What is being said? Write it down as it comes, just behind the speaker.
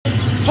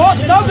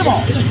داد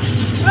ما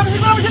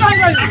برم بشین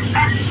هنگایی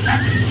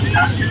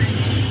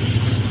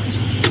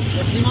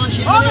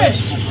آبش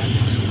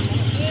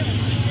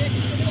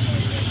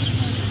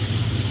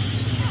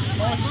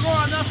بگو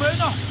نه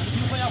فایده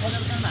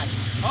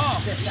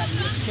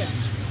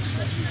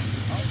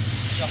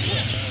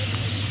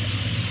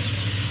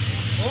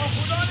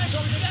خدا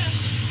نکنه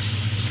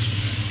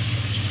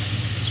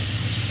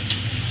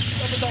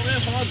به دامه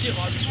فقط چی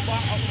خواهد با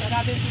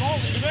ندیس ما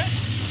بگه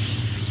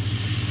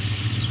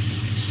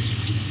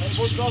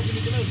بود گاز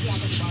میکنه و سیاه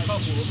بگه برگاه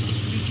خورو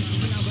بیکی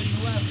سیدین اولی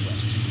نوه خوبه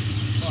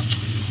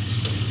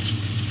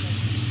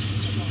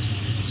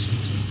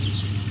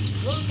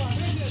دورم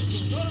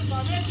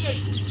با میدرش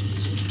کن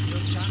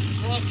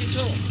چند راستی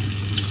تو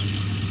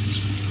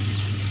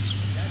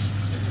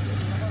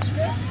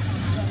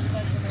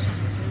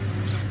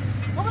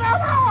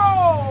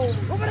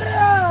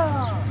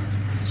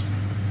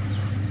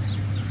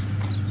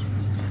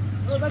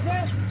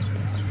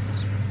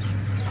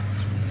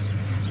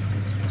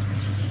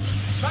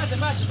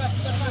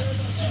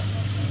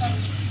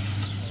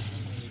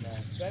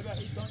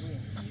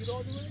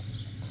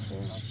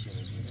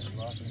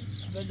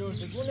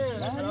بلوردگونه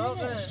عراق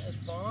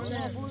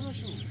اصفهانه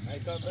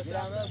ایتان بس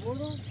همه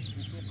بردو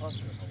میتونی پاس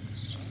بخواه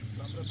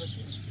بمرا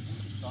بسی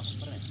استاخ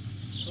پره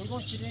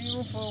بگون چیزی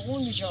اون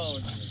فوقون میشه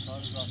آوردی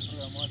کار زافتر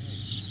و ما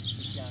نیست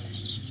بکی همی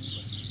بیشتی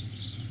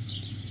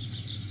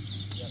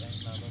یا این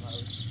مردم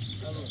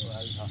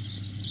هاو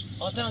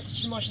آتا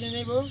چی ماشینه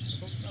نی برو؟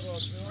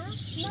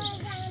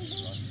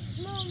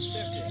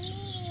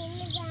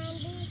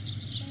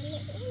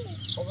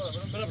 خب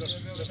برو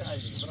بشه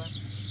عیدی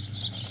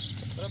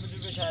برو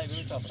بجور بشه عیدی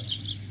برو تا برو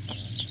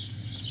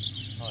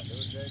حاله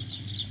بود داری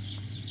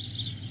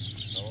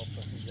جواب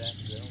پسی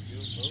جنگ برون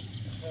بیو خوب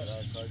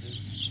برای کار دید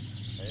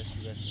باید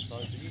سوزش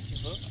سال بریسی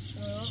خوب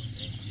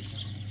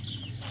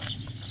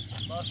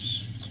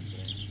باش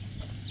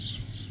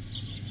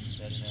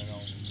داری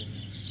نرام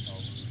میکنی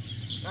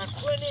من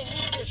کنه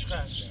نیستش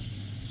خرده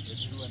یه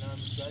جلو نام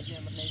میگردی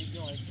امر نیدی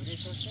اون ایتوری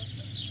توشه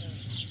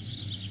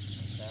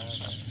سر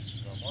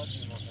راماتی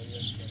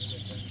مخیلی کنی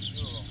بکنی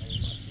جو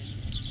مخیلی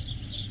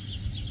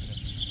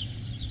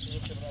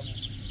چه برای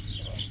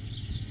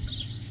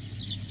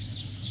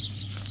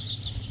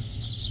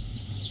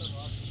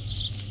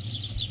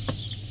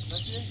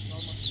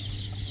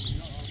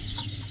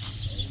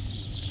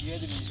یه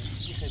دونه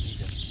چی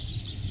خریده؟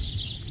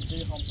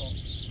 چی خامسان؟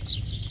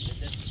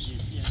 یه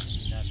چیزی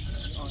همین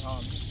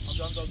آها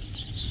آجام داد.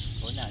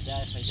 نه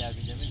در خیلی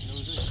بیدم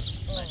نوزوش.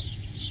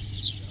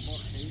 ما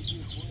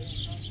خیلی خوبه.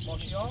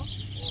 ماشیا؟ آها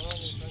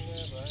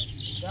میتونه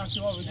باید. درستی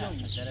با ویدیو. نه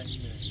مثلا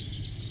این.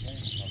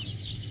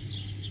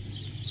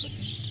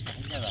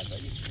 نه بعد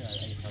یکی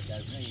ای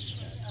خاطر نه یکی.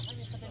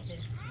 همین خاطر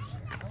بریم.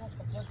 اما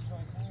خاطر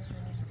چیکار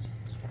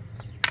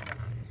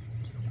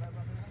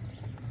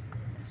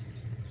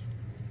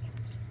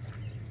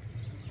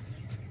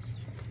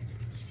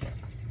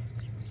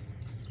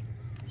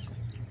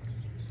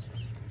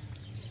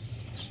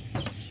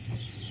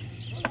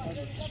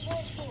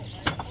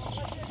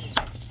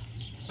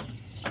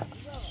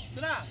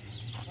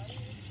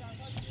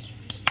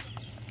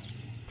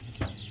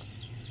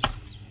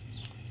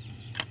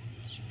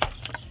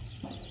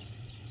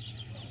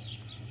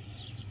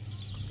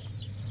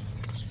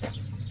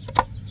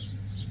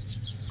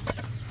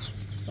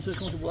Vocês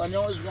como se bolar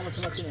não, eles vão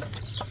assim aqui, né?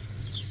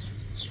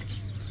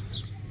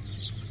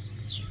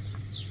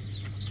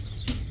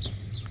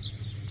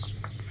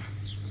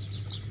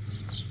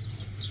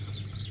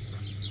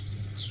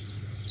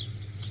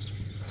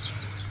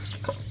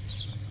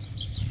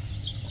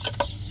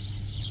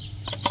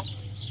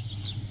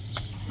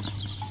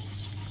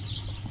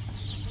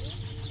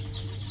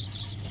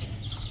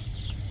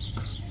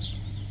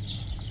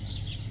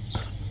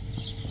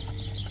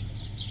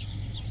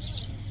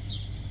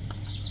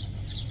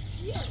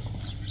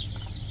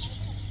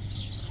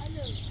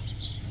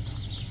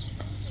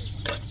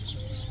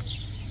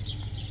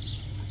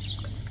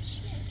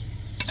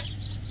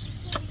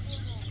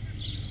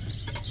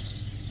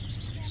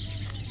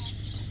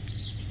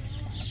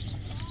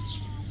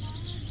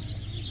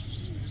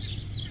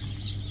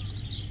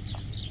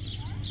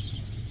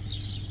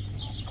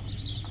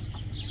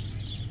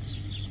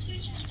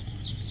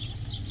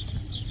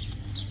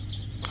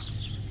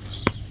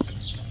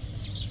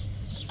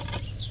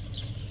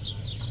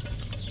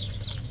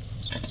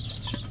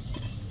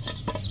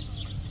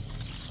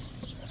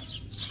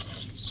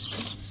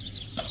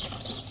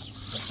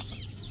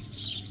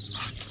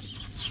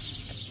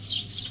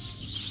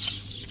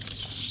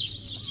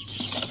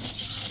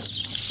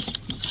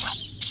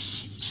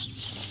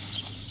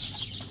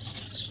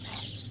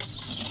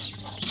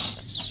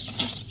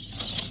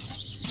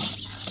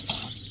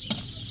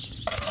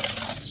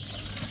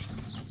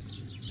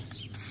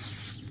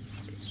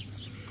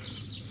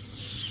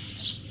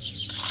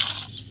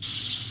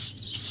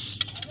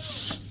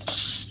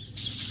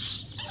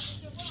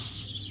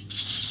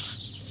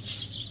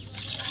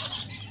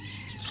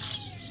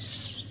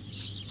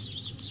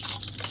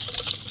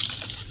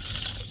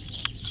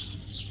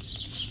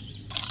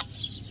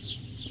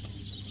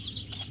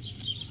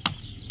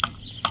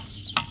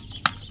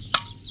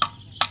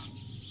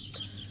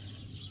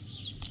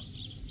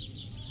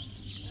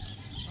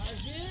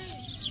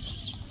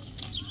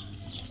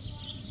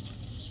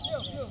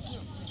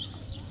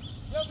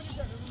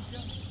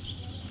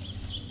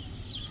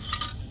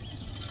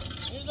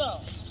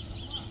 میرزا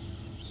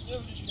یه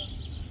بودیش کن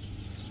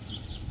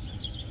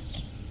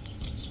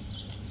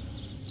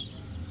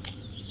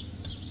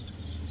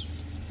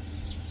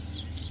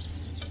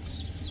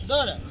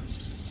داره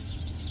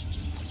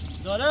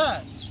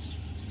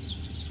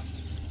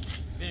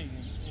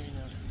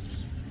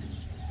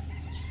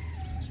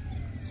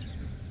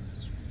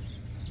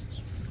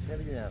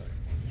بگیر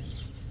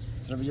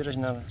چرا بگیرش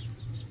نره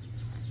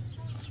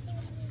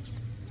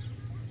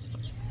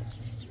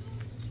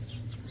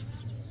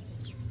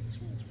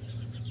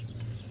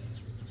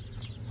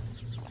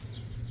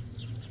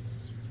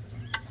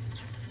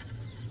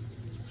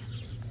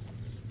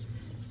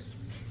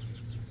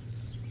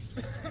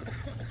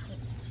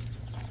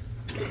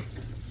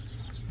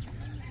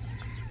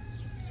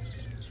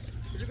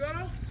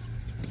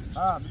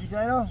بلیش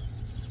اینا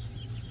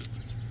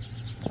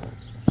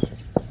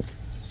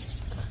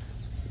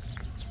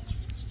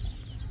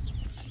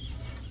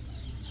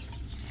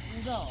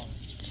اینجا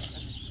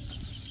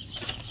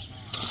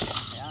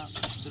یا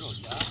درود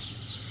یا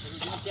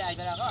درود که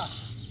اگر آقا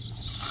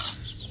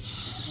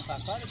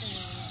مفکر کنی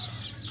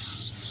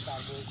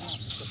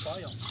سرگوزی تو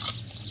پایام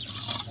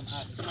هم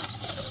حرف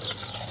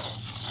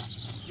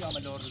یا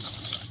ملور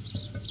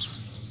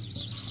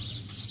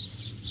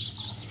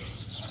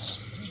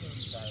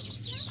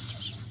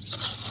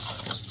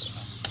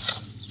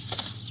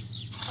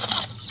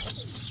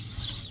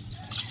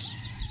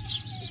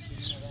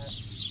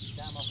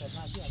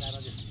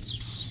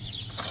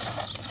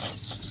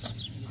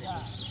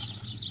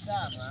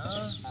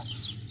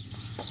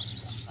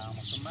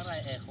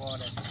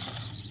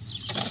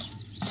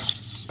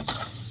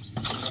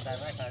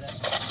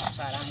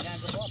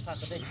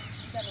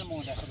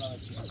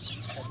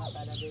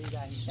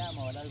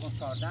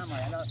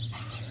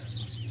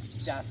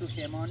جاسوس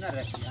ما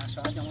نرسیدن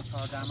شاید همون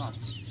 14 ماه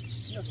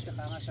اینو که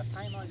قیمتش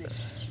 5 ماه دیگه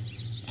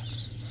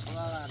خدا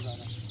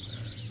برداره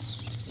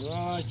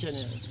وای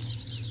چنه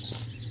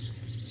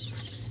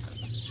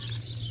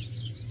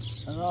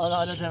اما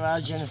حالت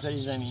هر جن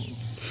سری زمین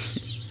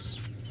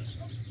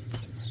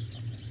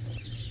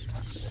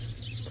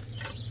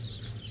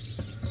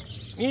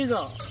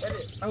میرزا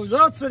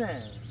اوزات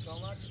سنه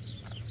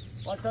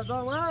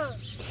والتزامه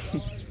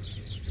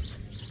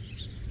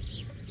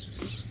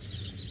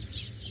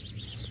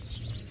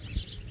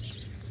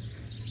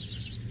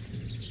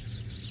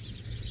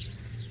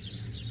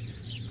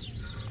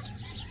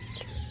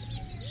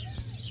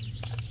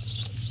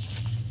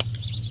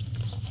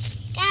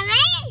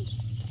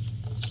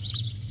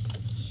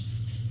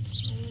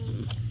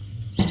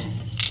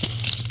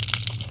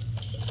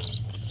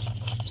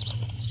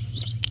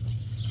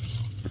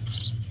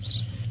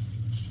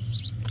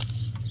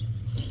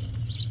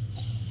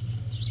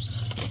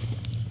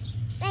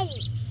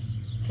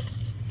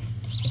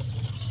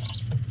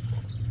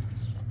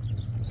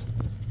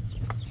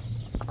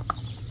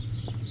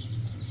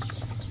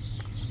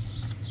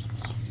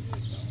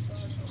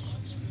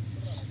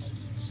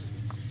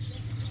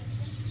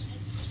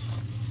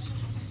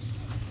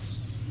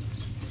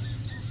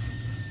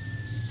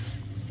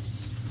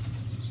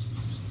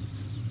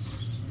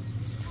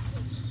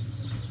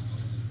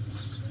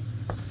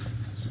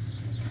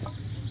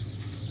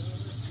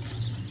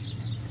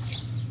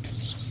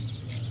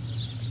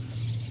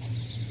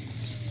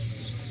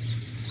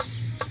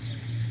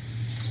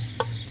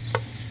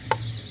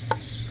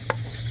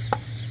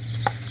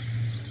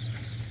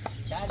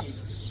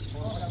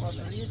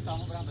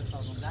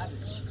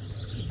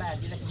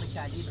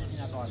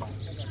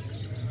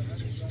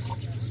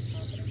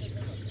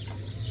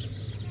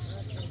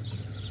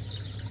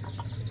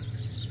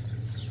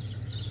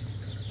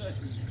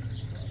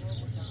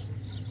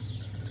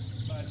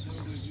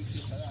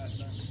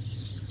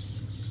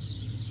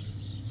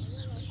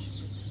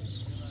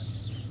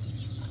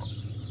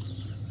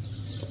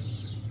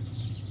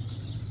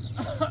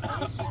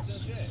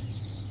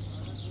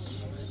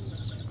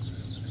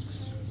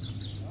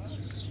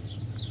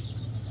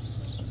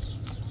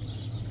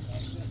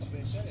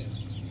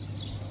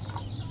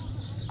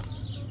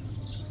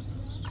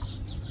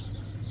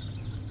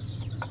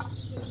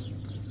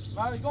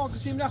يكون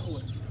قسيم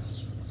نخوه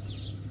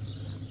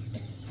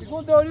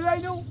يكون دوري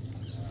وينو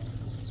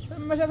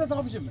ما شاء الله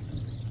تغب جمع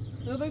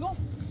هذا يكون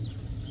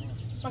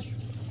خش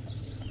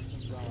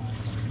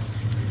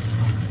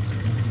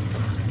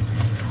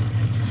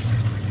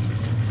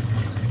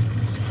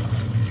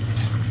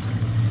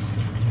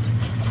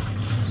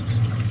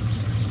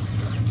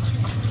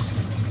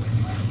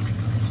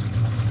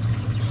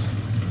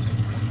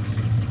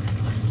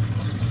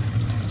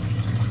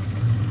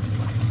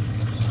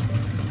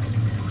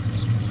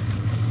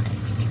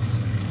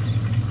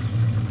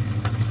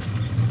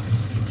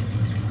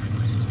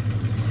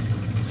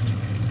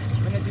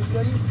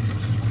Ready?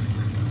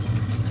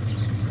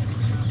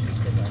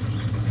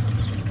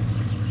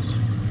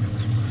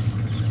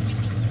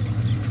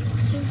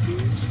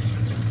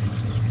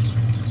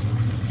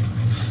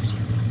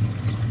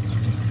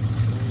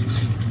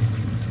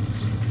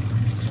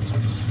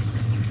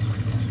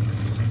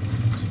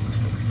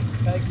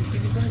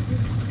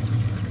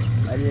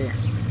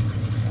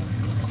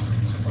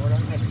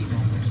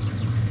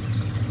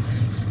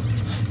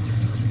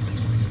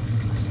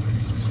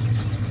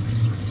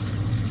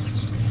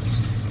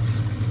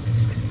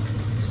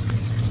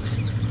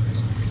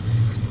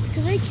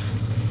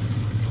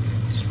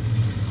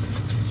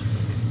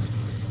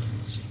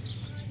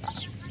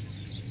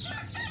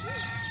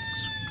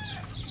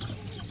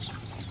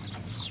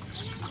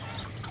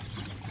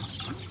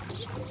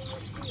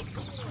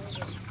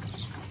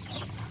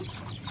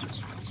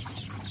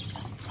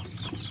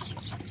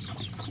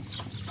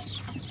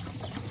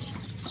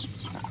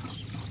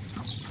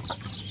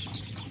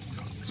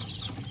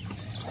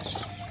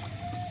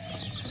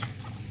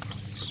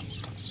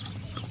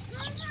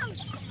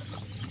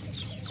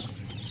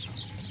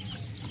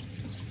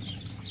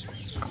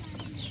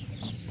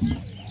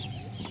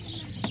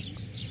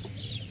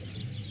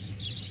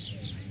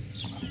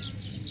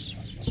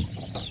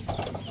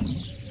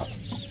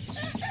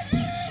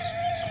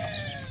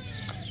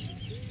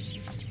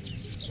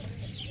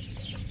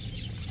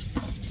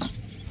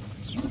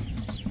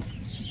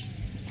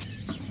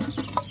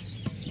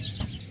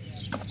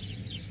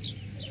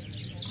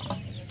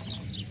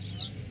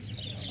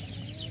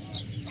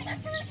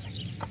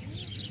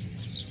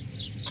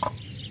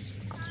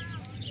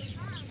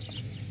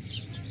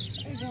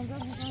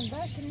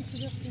 Back and into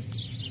the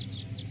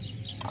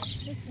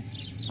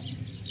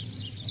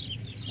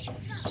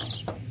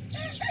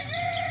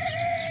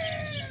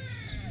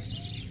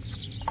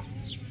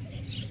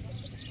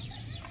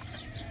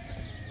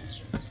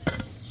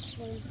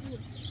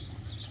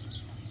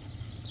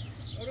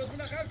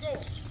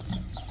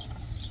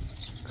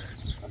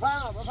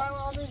بفرما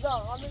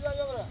آمیزا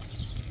ببره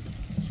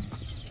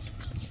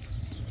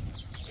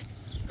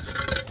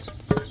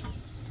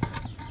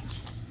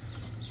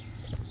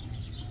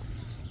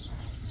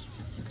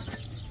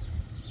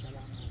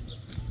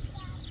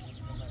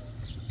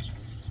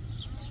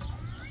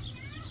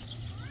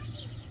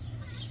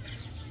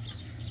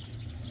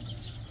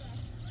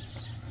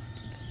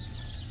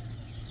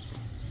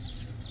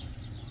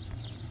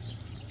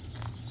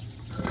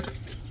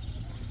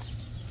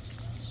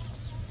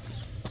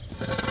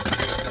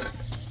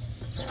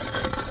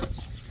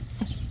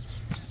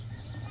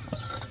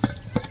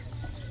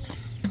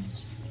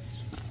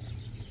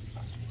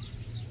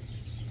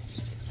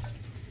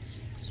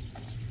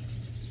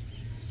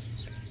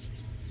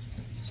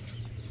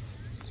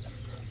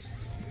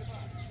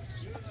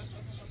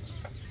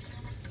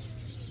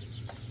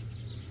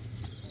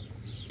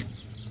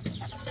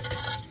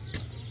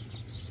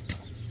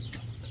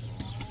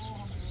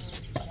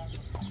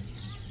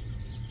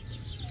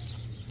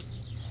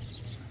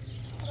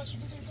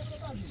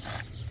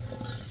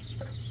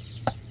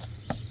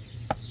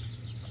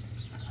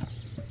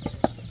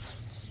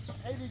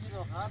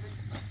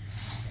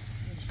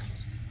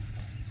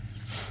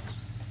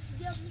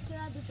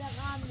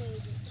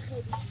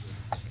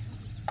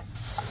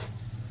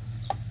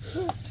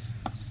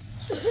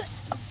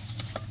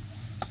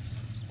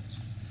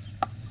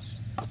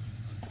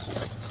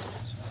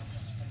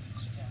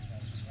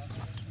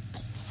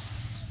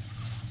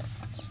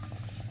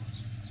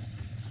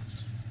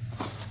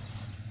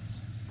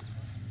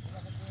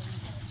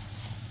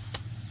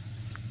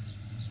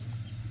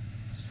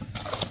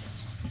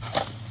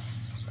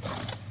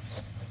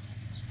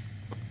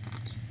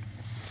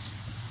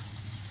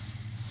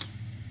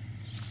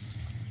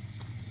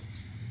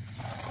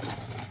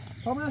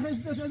Kamu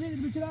خیلی سیاسی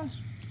بلیچی را؟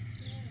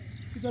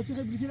 سیاسی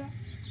خیلی بلیچی را؟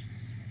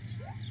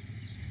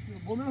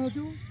 بومن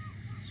هاتو؟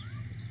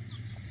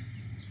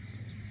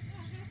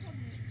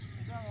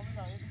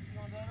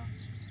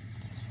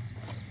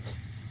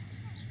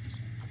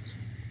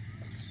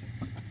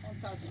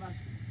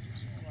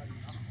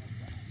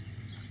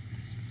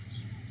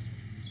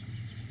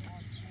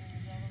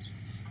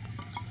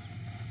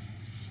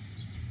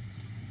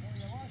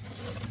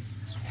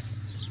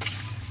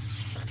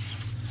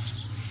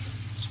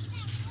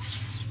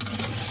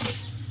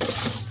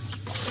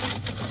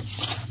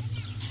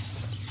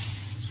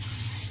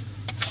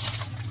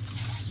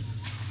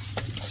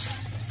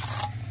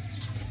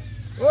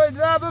 Oj,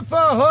 drabbe på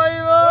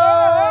höjvå!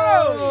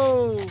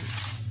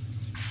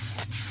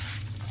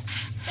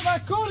 Det var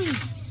cool!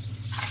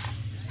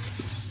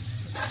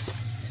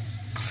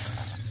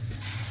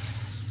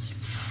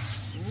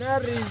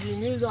 Narizi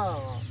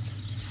miza.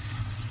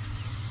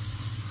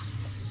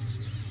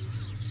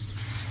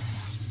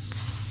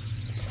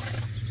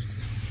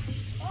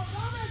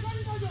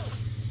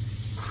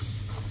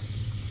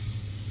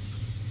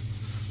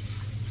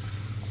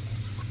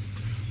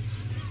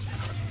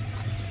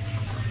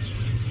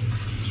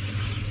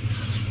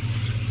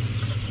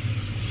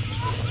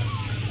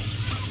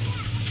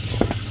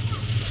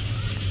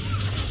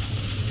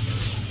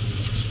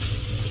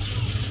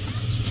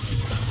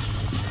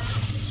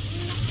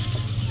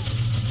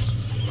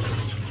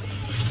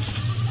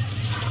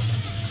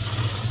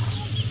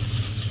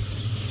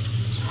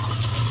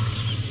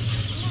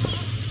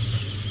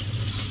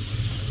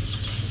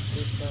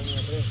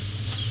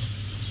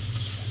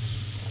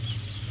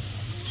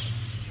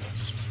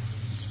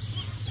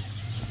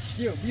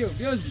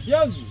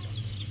 Biazi.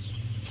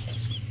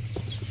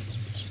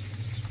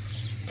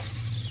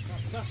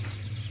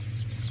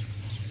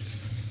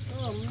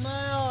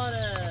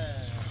 Mare.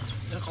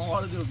 Jag kan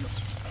ha det dubbla.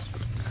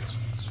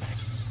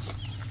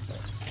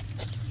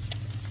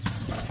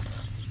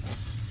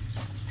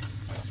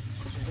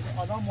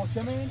 Adam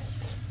محکمه این؟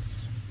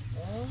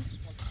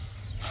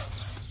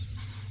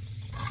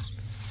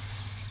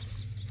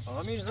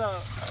 آقا میرزا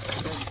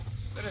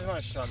برز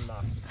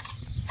ماشاءالله.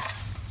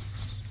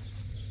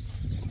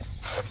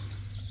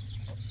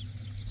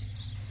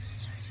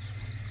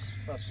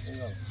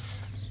 Bismillah.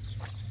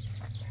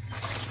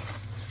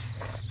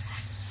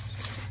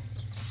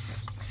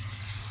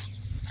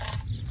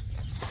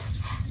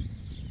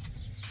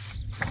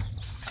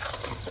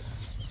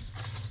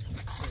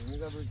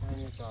 Miza bir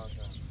tane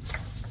çağırdı.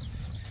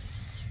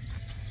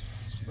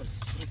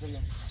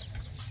 Bismillah.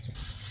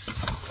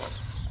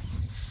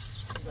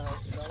 Daha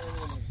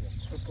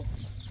çok.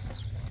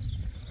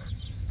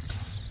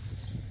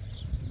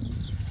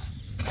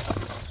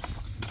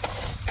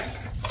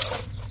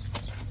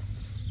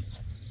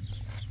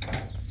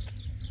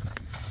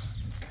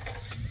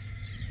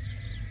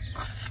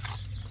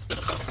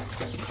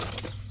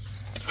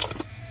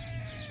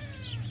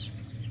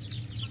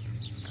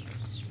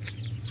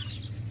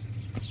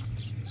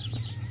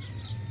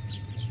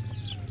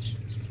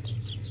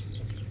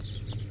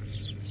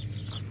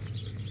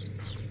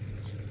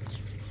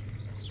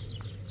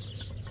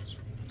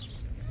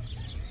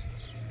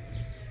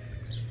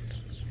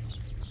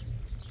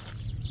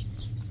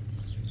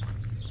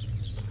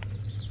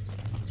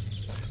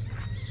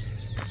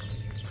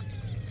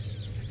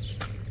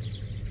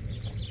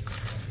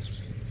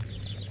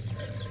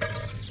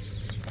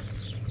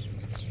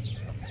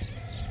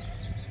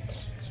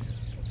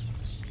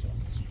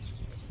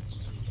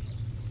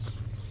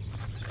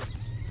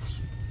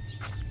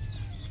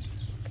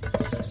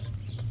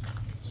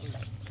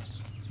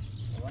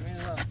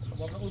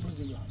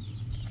 زیبا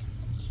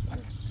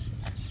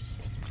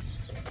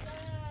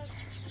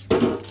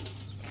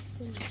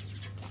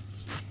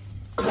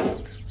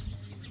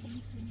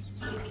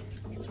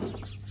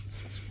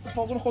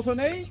فوقون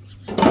خصوني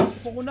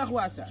فوقون نخو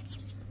عسل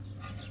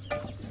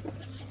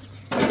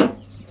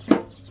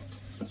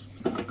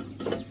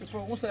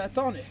فوقون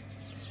سلطاني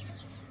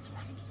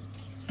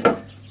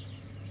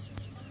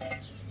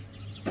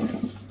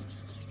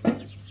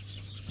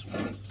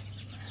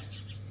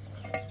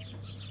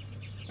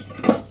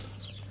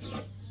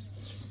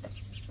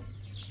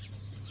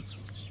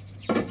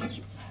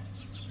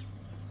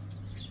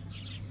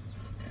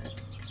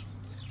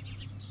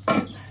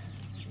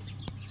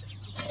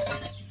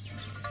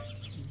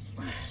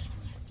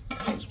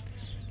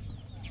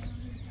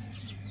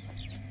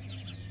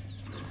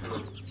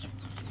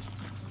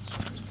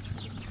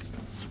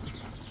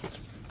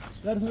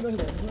لا تفهم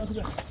لا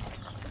تفهم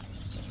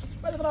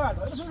بعد طلع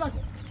بعد بس ذاك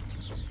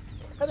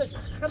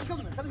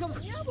خذ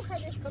كمل يا ابو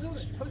خليش خذ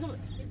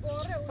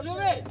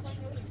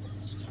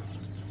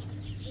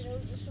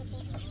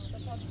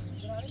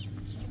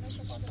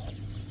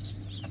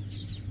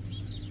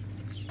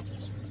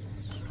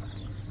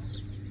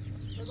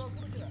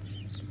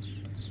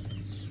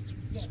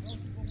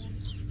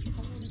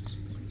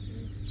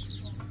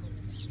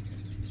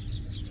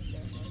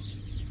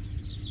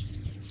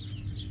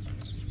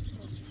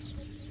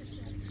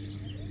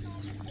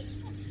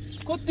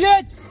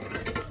كتيت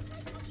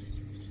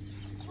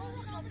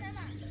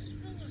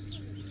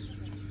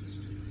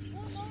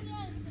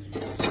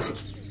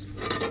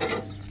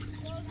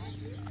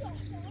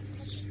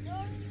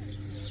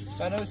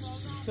كانوا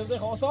استفدي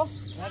خاصة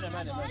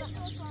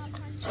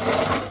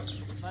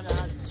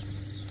مانا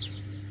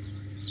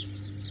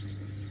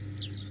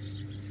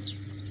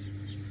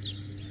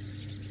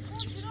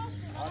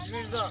حاج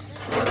میرزا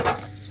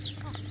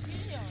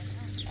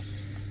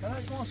كانوا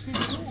يكون في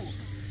شو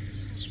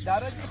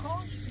درجة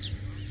خان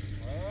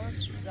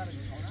درجة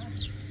خان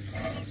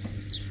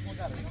مو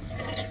درجة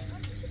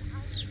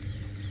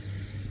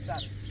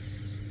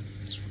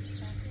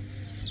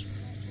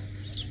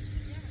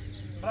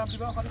برام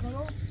تبغى خالد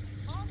نلو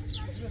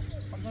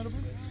خالد نلو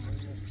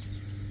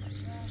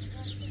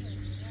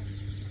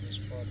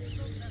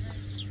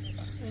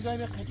این جای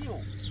مقدیو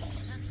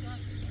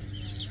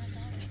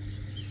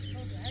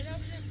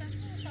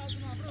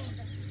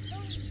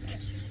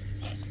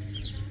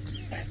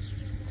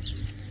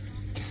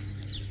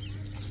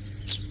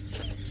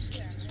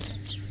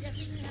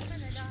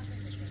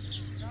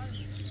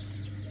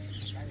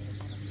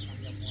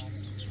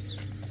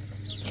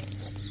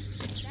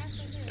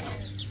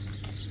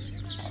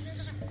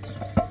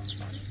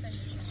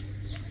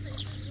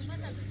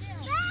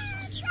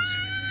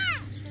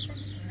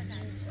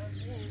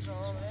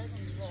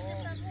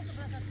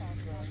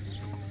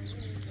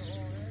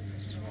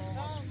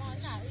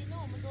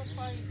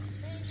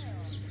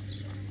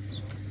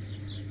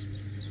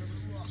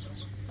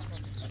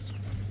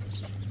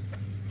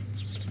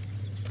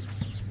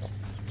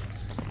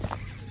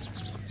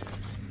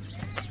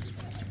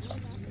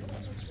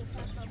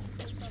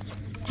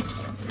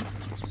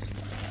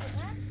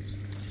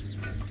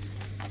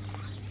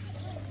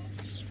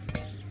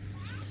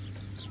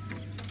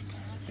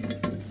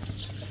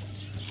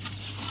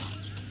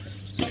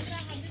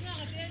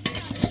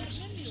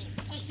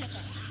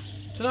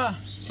چرا؟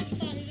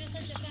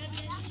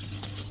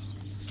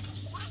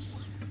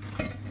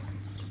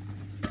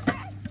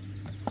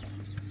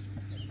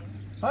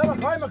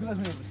 قائمك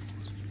لازم يبقى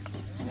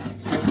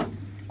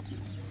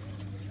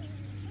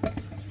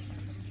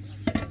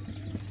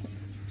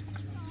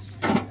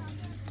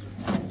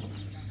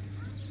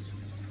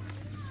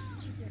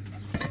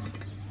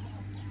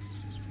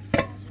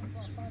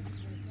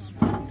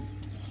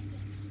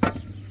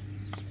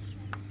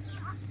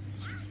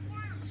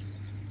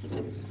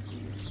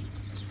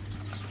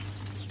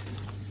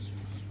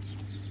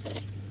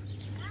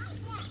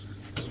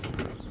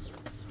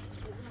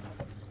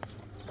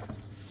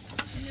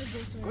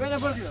وين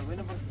برضه وين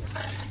برضه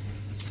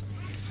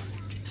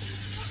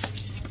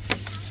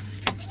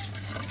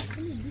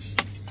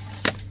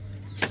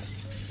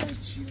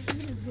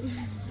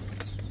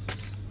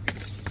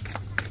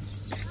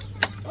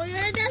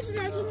Oraya dersin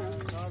adını.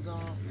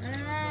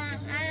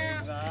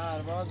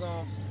 Ver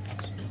bazım.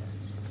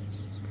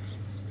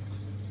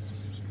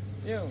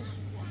 Yok.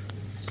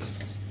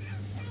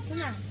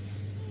 Sana.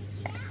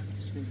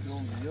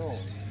 Sigum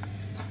yok.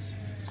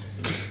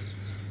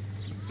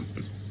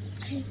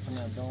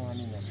 Ana don't want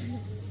me.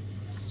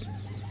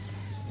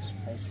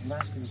 It's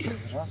smashed me to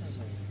the rough.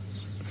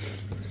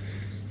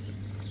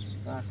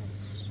 Bak.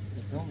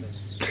 Don't me.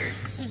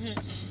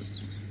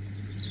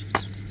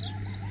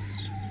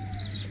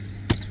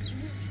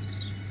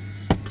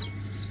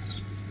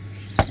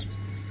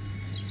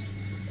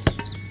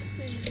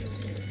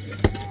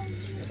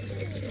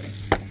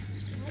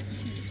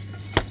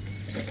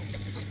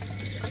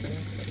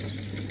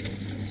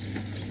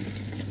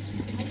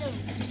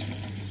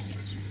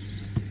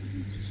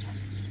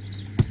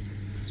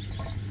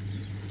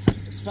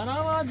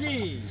 سلام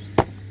آجی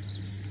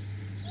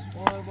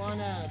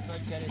قربانت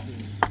فکر کردی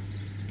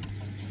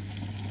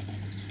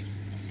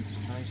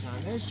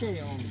پنجشنبه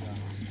چیه اونجا؟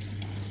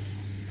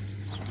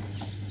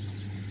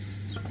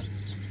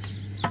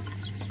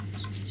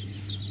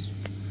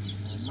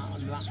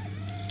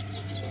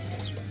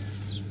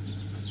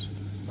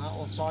 من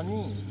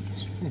استانی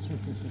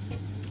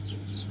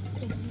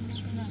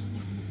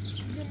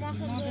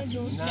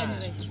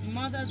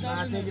ما دا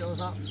داریم معتدی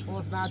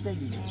اوز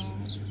معتدی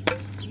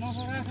ما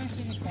فقط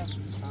همچینی کرد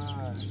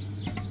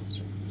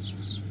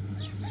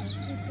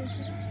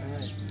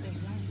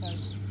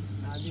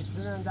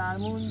بیستونم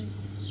درمون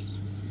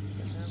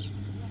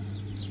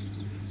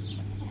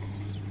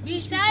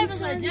بیشتر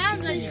بزن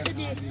جمع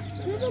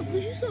تو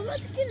گوشی صحبت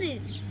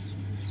کنی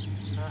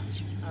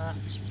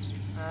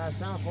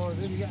اصلا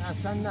خورده دیگه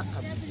اصلا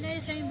نقب نه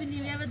خیلی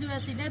بینیم یه دو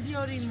وسیله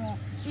بیاریم و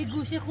یه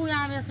گوشی خوی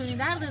هم رسونی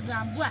در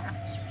دادم بوه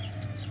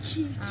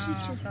چی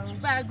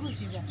با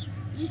گوشی بیا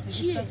این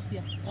چیه؟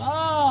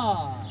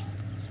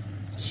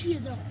 چیه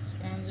دا؟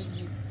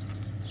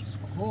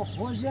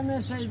 خوشه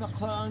مثل به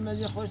قرآن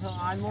مدی خوش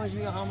علماش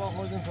بگه همه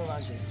خودتون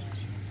صحبت کنید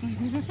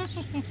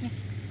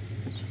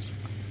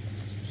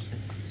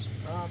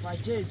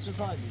بچه چه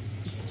سالی؟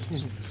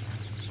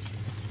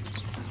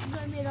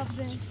 من میرم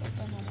بریم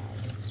سکنم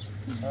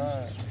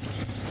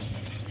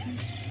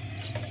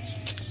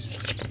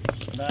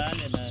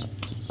بله بله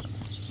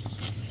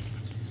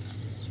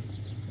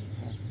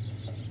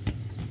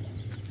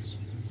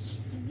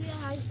دیگه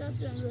 80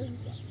 جان رو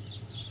حساب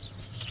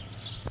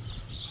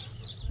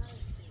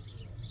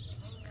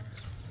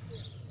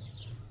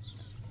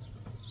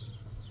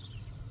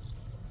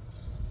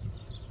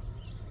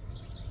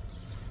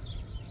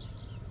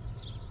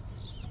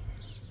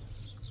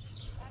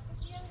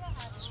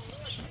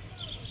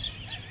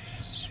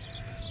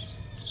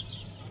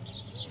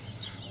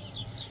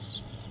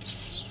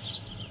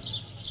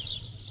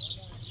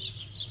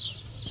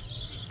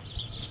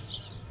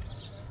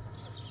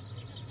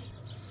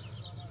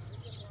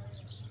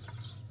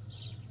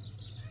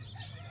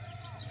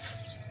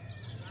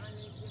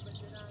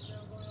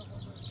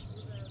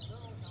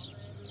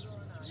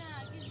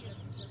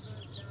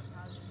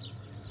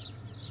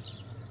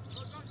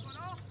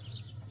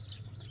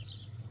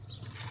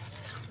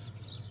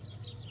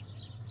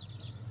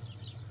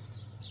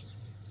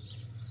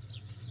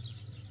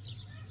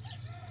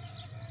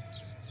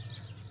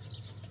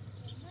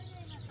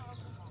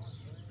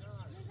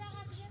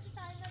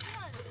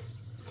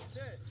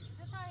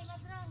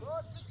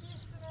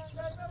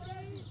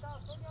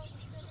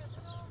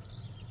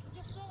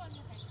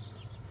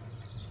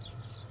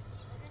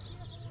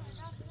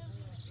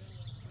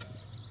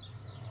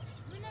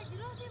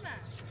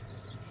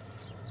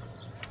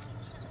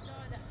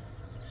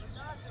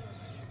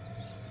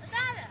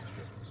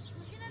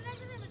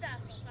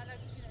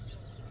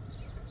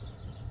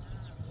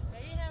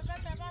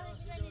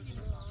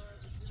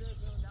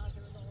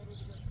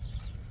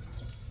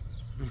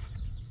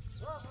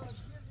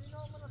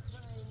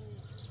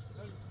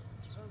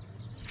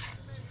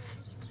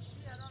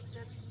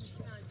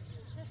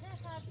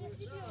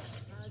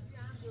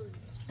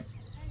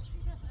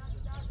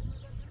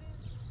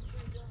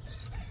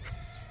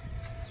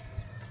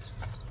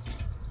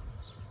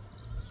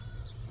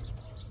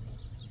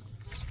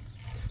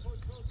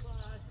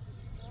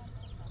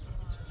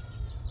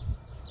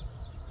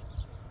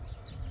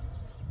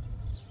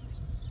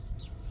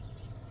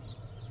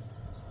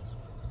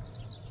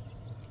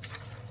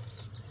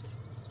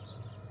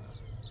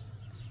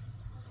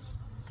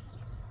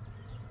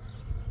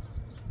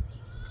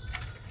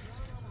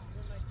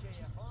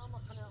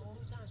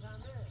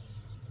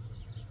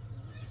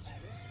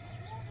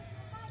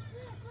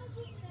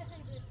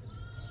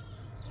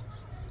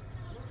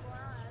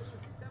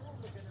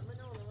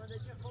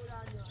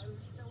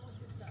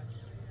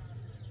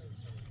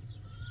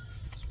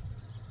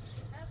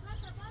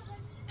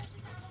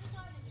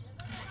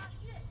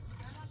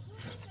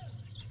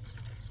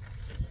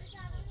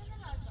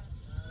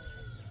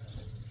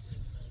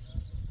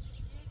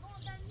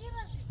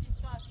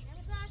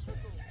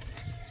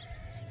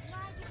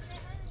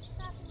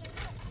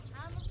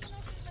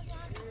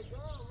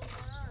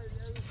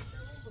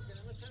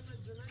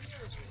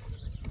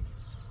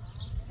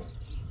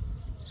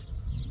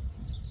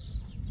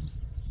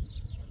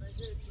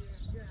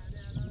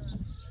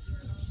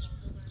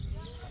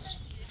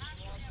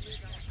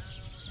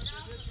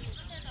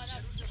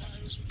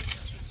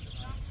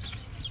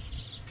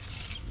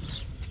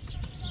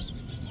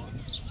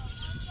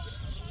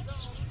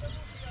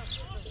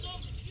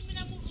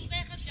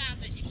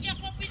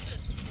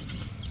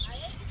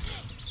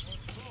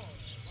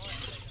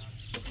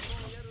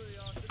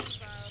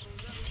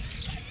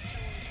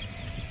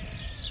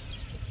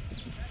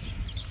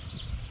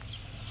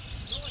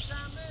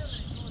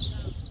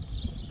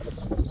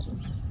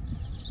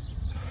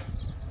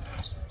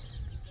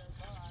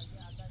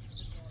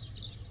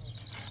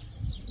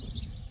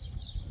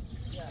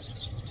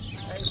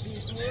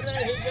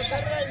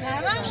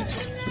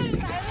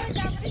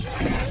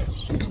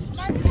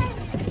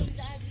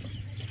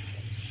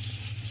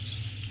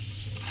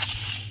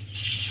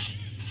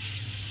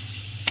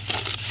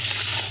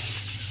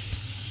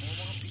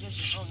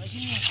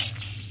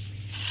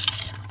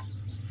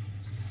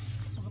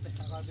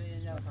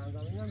پنجم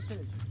اینم چه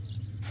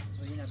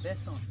و اینه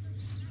بسان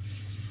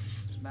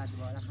بعد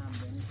دوباره هم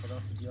بینی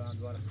خلاص بیان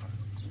دوباره کار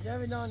یه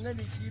ویدان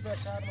نبیشی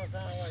بشر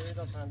مثلا یه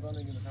دا پنجم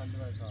نگی مثلا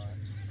دوباره کار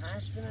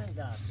 8 تنن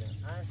درده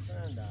 8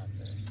 تنن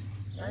درده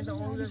نه دا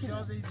اون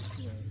زیاده ای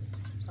بیشتره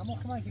اما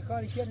خب من که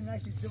کاری کردیم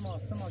نشتی 2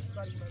 ماه 3 ماه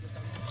کاری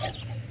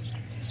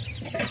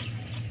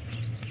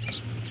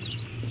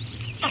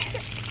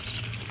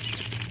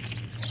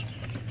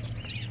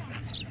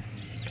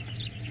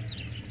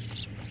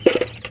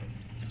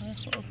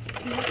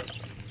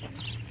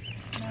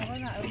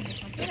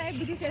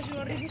بدي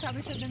توريني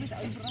تعمل شو بدنا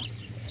نتقابل برا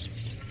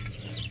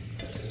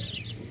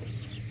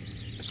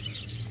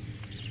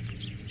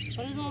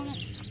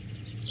Horizonte.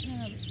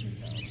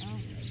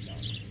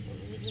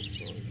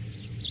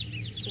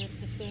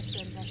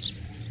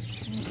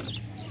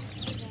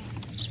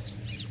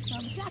 لا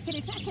بس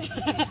تعكري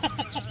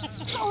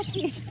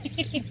صوتي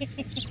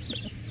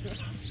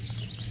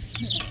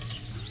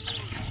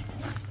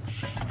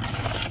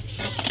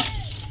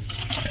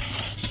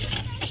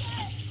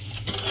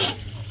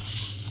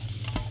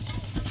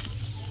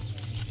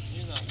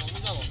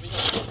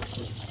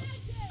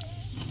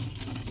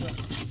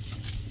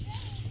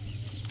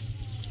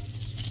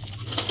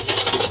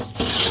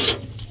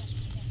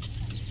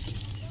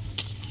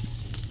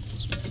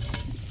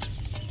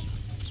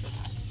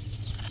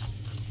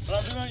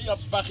یا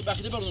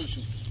بخیده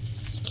بردونشون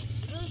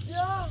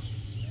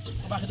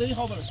بخیده این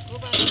خواب برد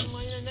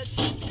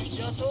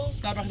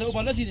در بخیده او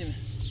بالا سیدیم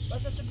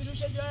بس تو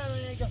بلوشه بیا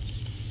نگاه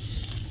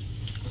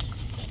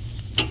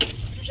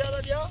بلوشه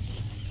را بیا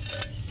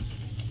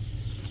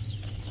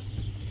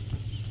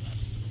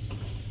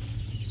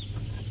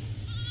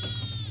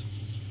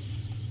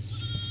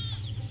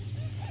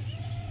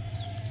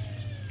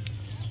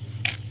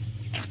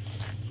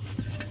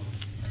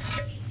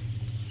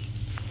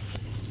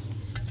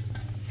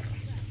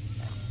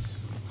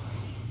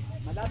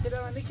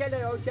تبقى ما ميكلا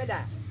يا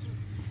وشلا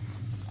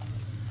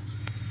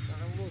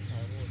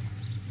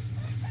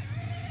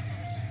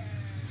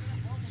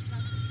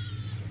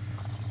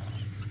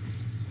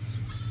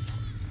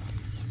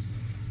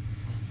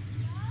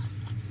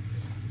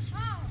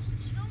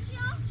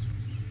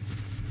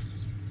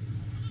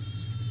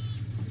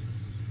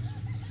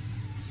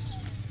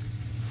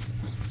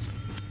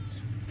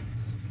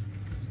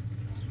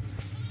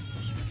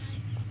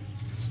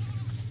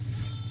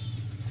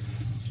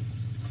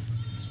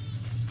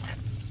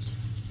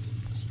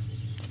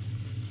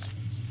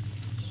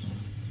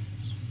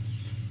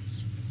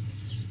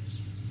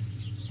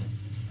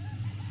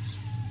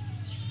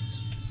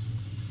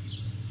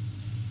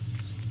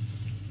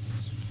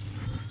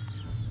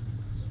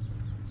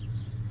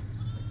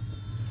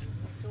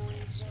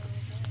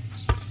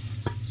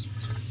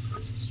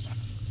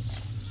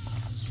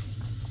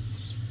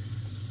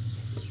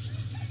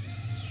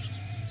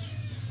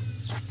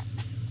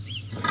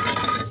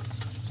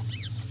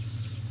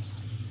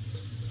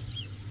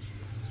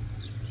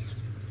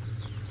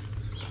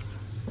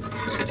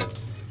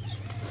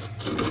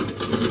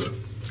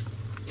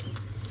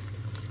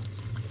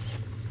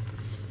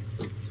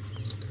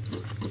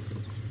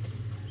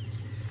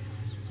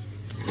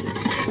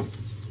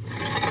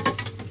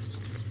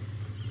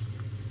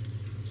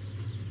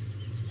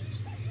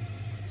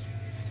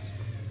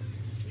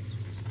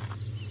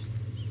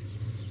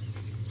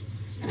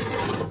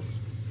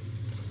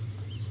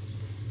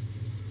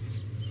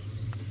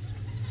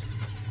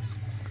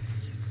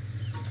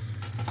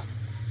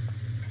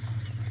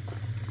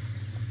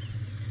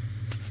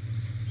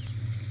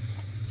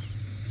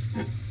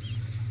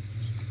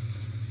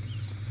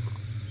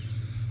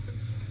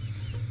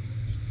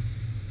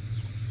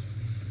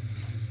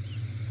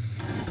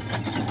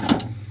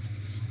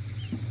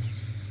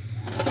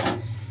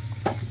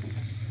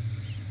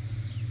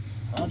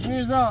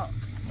میرزا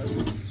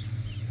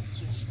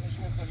چشمش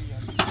میخوری یا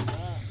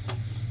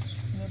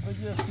نه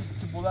بگی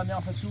تو بولا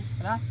میافت تو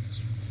نه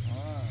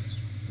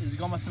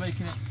ازگاه مسئله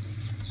کنه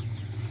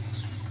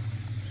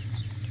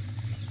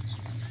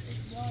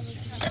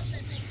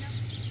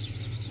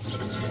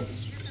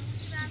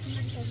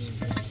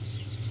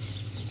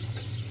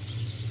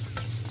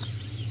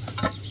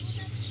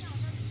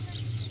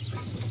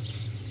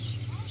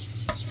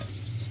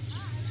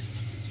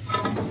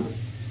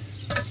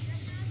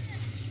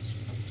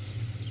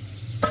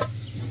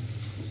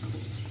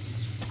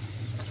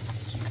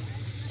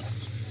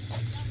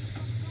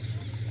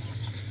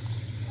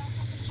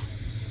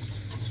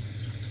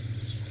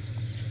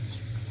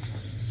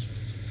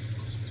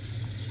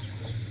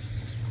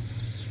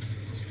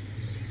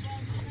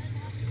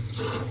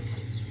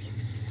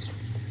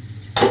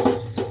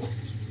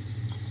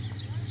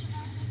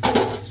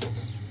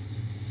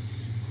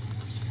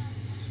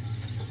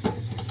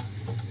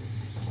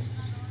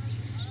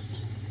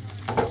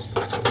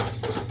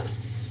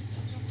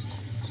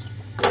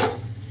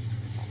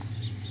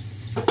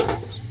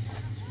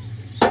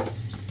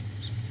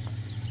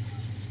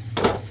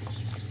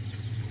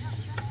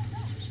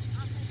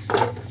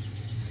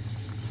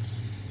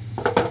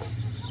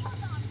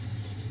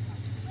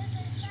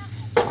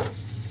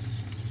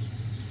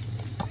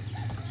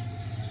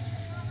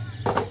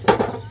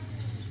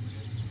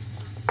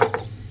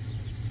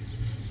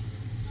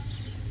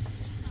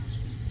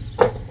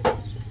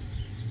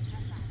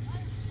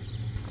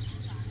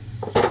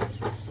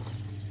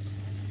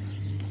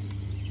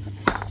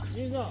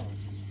میرزا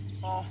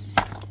آه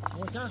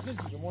محکم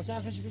کشی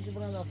محکم کشی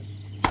برای نافش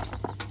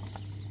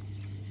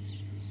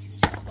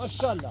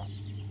ماشاءالله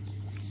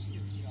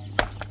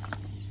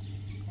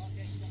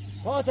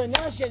پاتو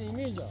نشکنی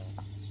میرزا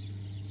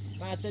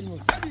معطل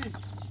میکنی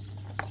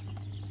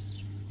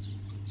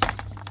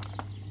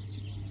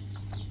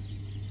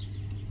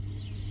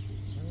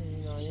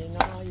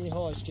نه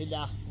هاش که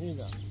ده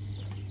میرزا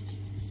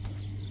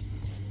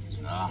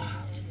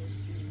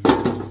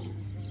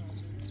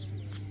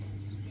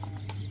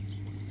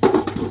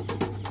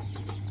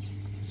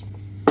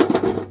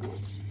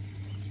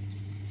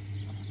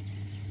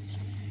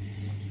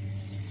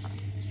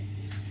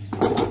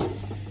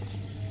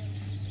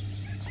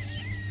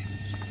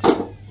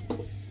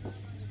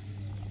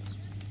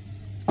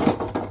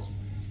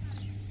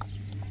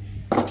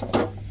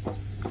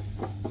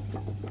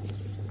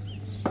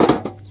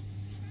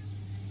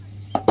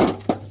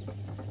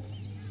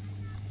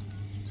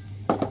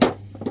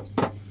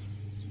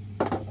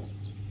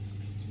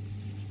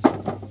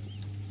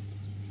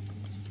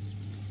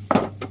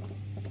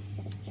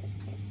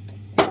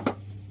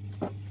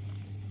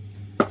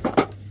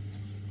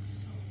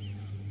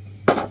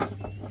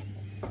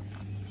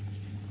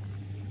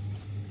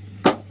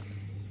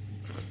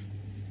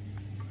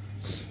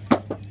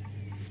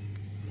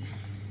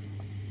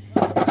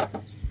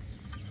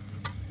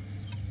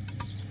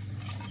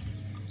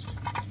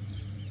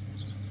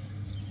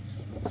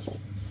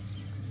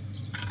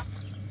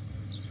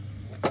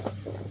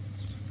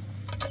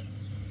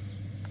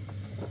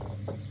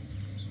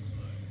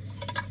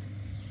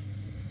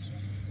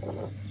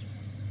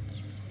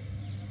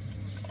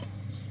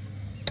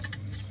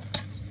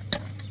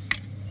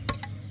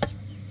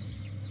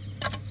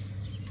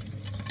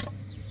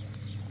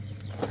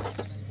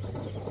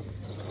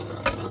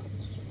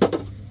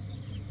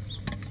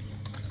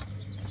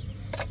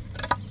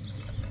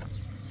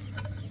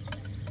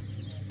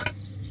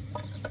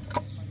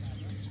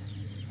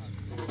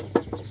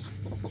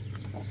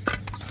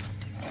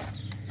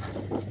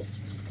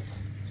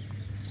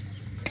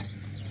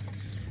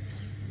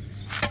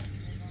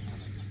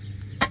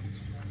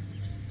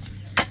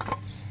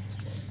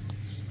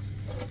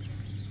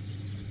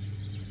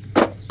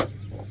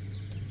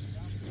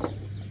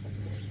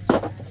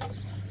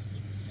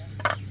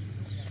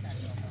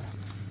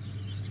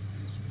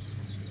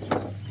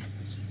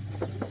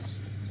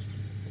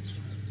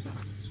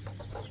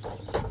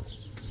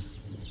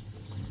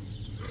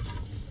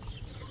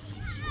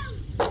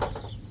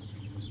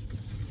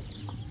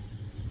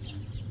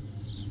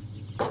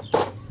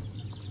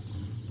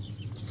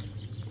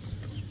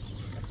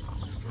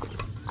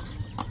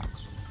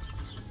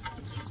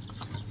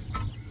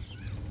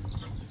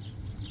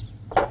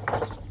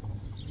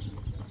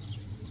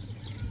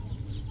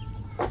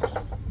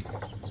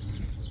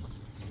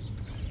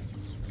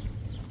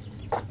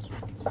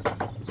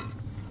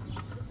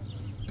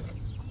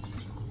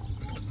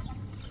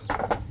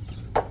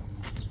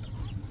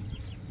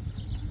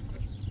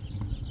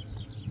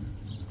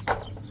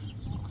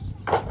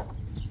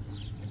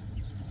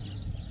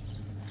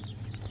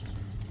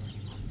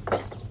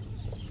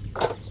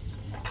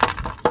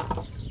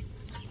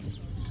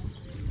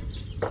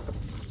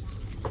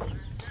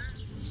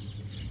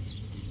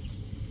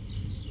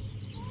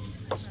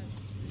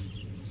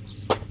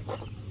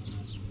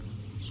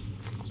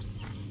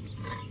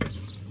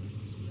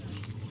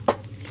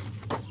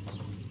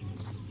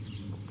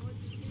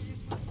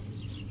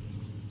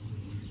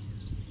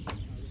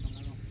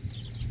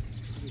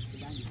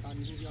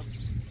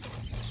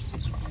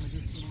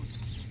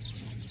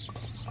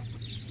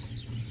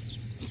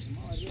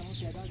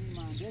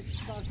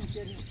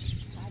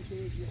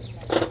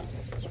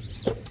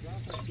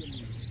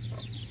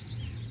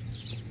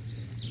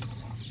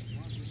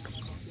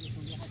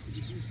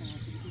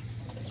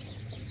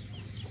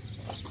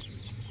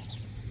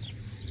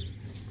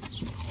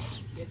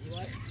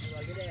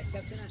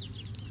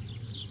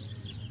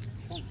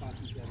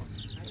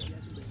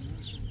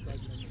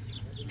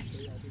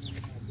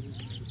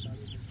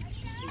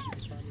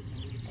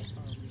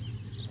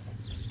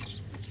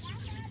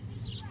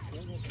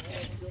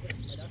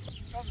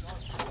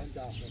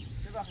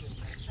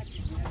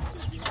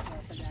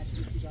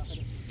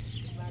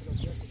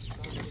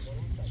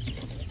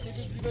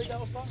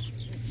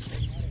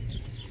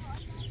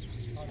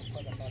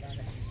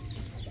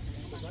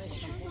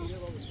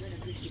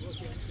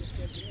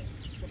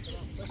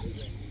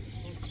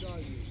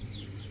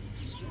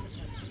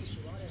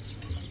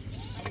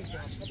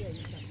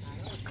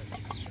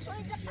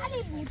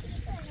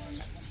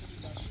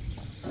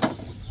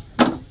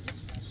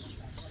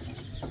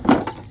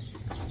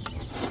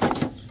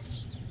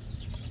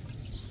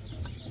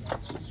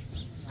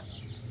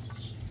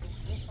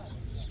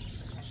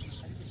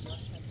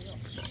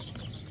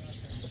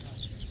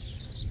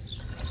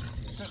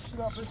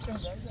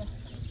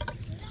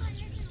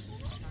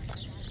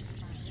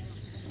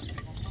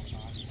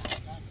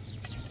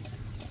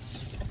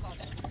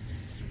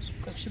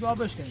تکشی با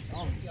بش کنید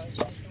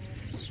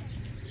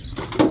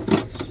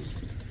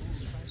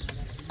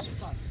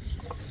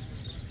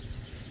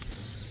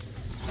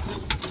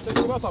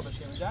تکشی با تا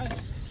بشه میدن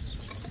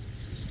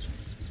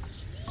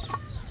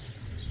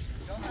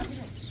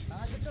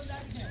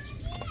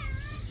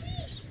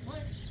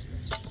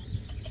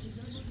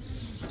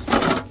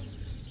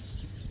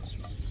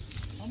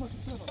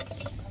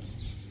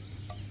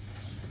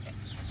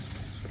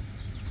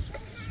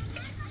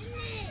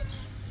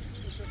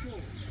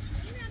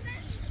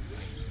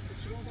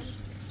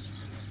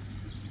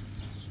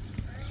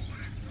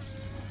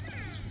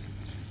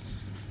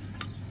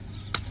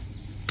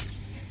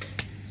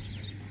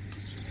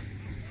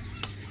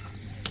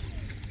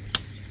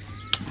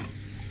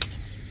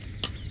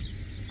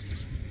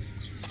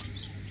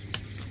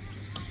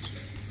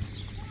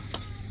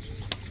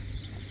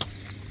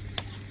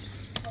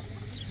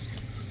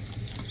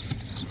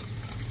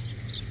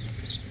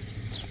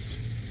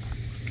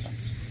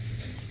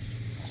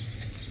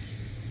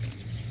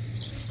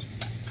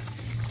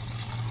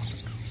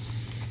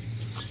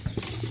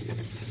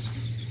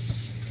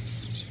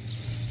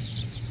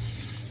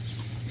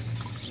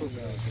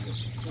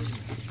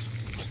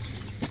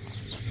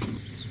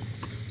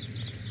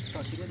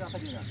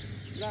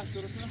لا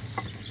درسته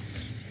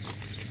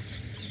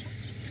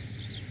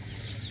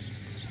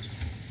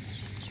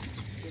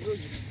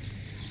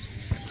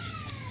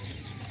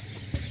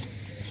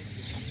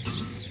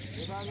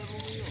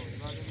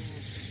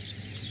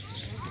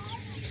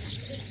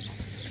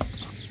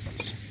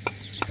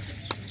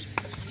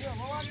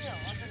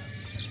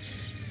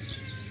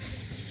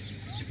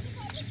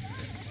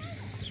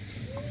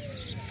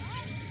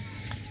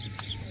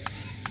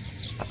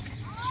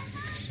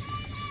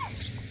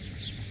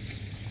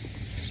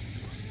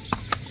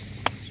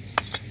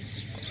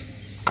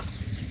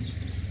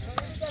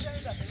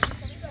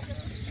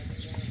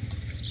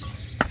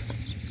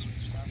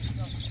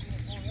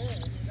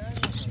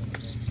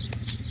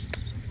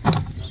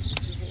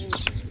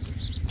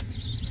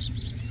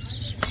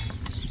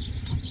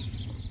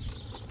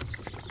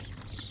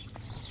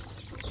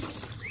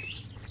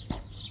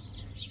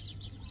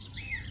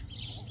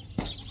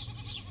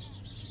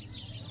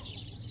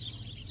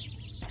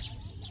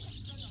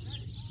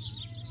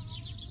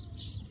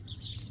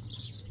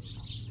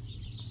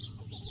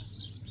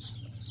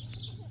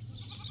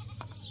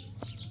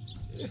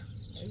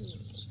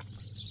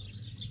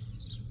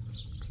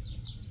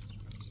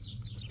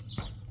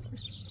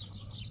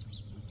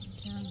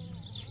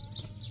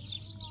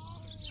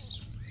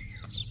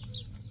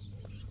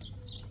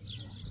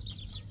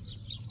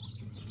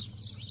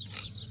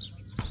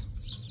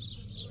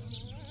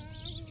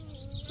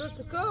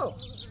Go.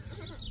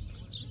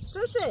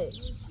 Sit.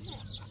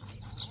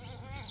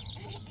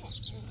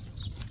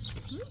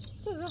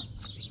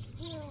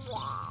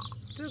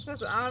 Dur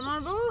kız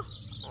Arman bu.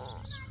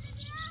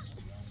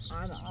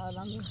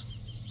 Arman bu.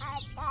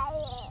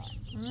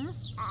 Hı?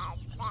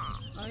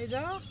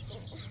 Ayda.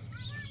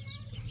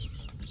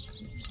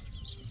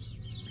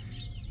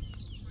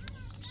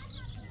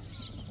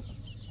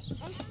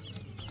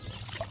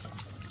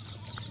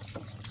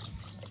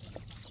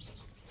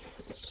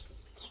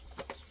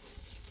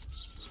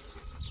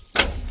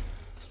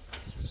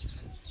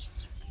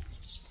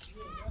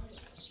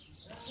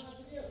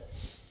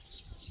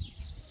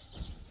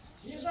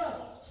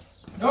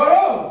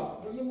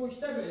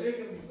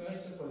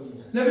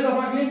 نبي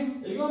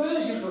ضفاقين يقول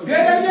ليش يقول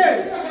بيدا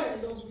بيجي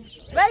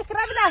باي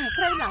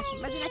كربلاش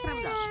مدينة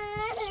كربلاش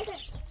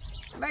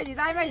بايدي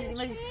داي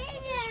بايدي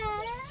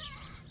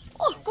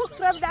اوه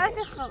كربلاش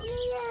تخل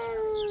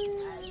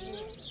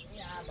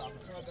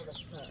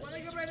وانا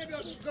قبل نبي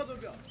قبل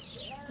بيا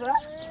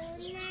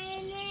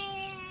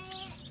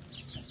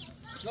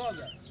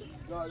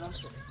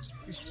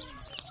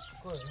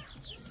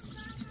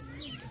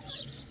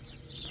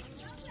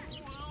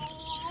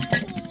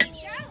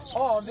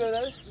لا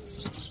دیدی؟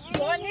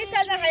 گونی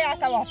تنه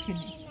حیات واس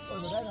کنی.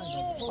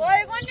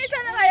 وای گونی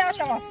تنه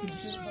حیات واس کنی.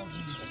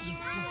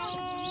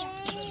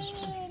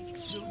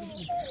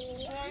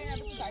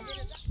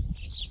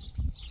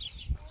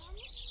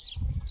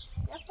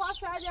 یه پاس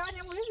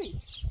عجیبی مویی.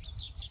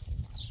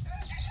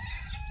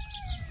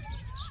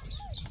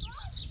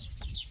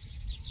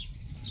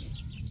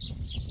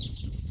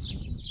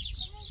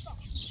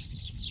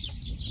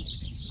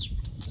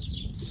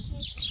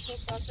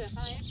 پاس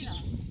خواهی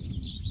نه.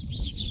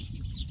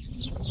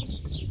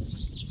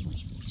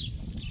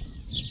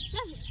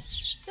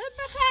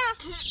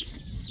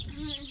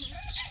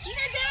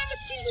 اینه دامت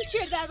چی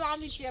دوچه داد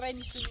آمیل چرا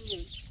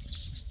نیستی؟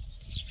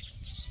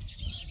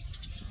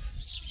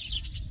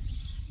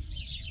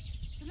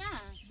 نه،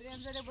 بریم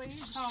زده باید.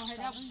 ها،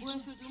 هدف گوش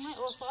دومه،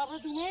 اصابه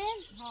دومه.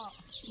 ها،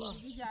 با.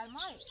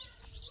 جرمای.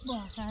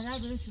 با، سهرا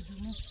برای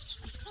دومه.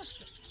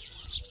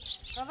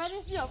 کاور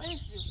اسلیو.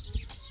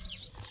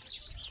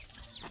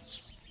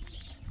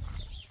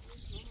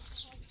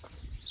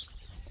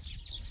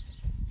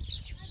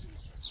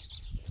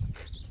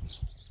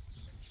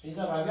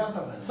 Visa varga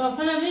sabah.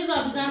 Sofra visa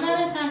bizana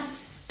refa.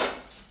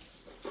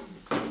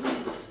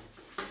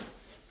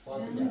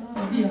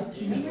 Bia.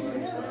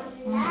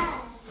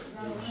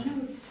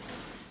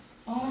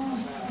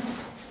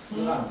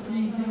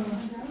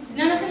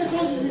 لا لا خلي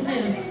خلاص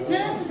لا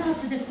لا تتعب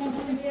تدفون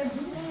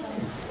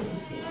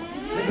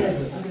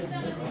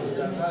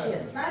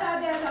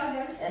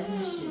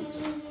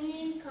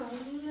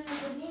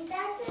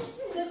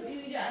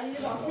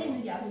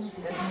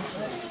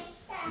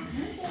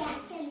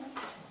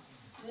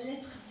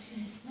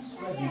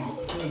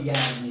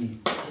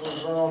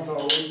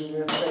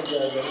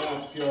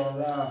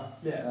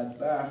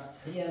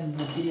یه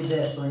مفید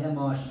بهتون یه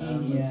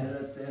ماشینیه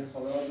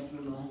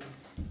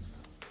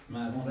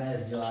مرموم به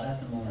از زیارت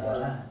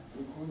منظره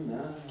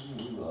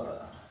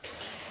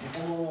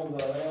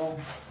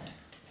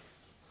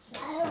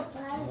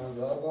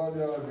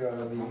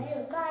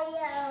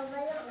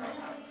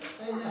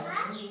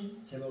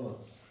چه بابا؟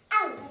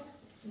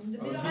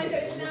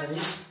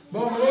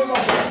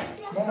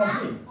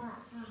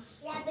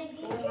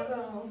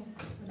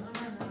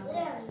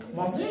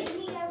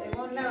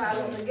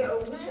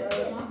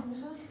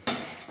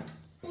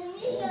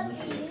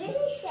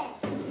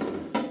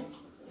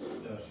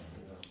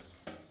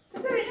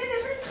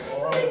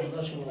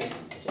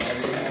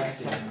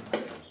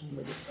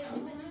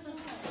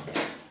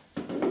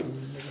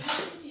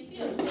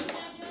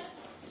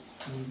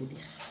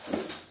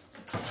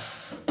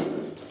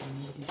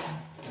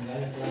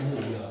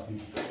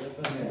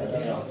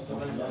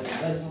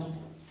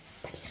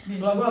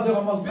 Agora deu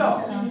uma mouse bia?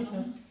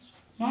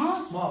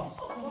 Mas? Mouse.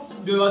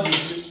 Bia,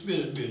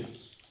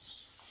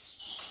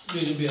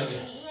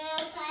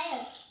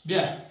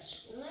 Bia.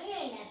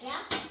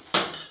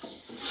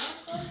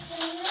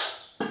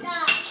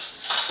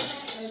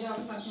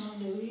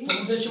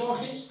 Vamos ver o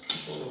aqui.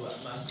 Deixa eu ver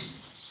mais.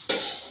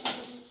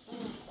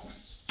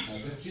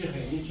 بتصير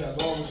خليك يا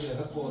بابا كده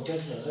هتبقى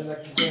تشتغل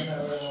لك كده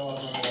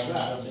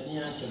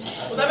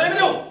وده بقى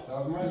بدو.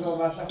 طب ما لو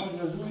ما تاخد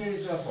نزول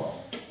يسافر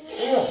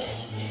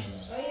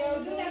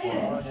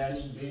يعني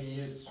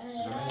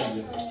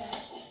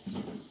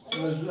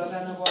نزول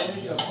انا بقول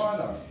لك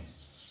فعلا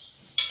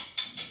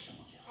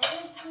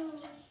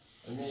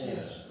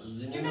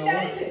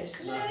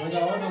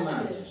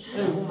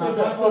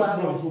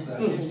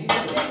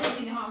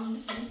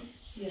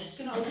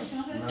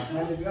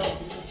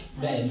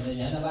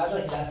بله انا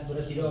بعد کلاس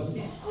درستی رو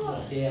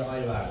که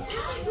آقای وارد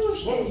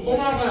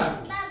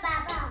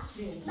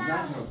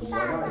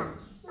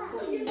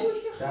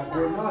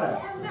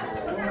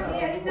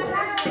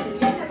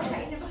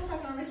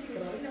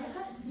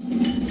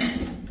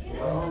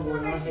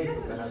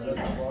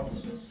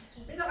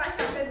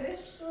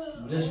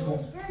Deixa com.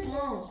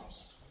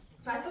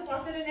 Vai tu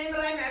posso nem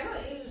lembrar nada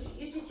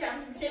e se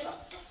chama, não sei lá.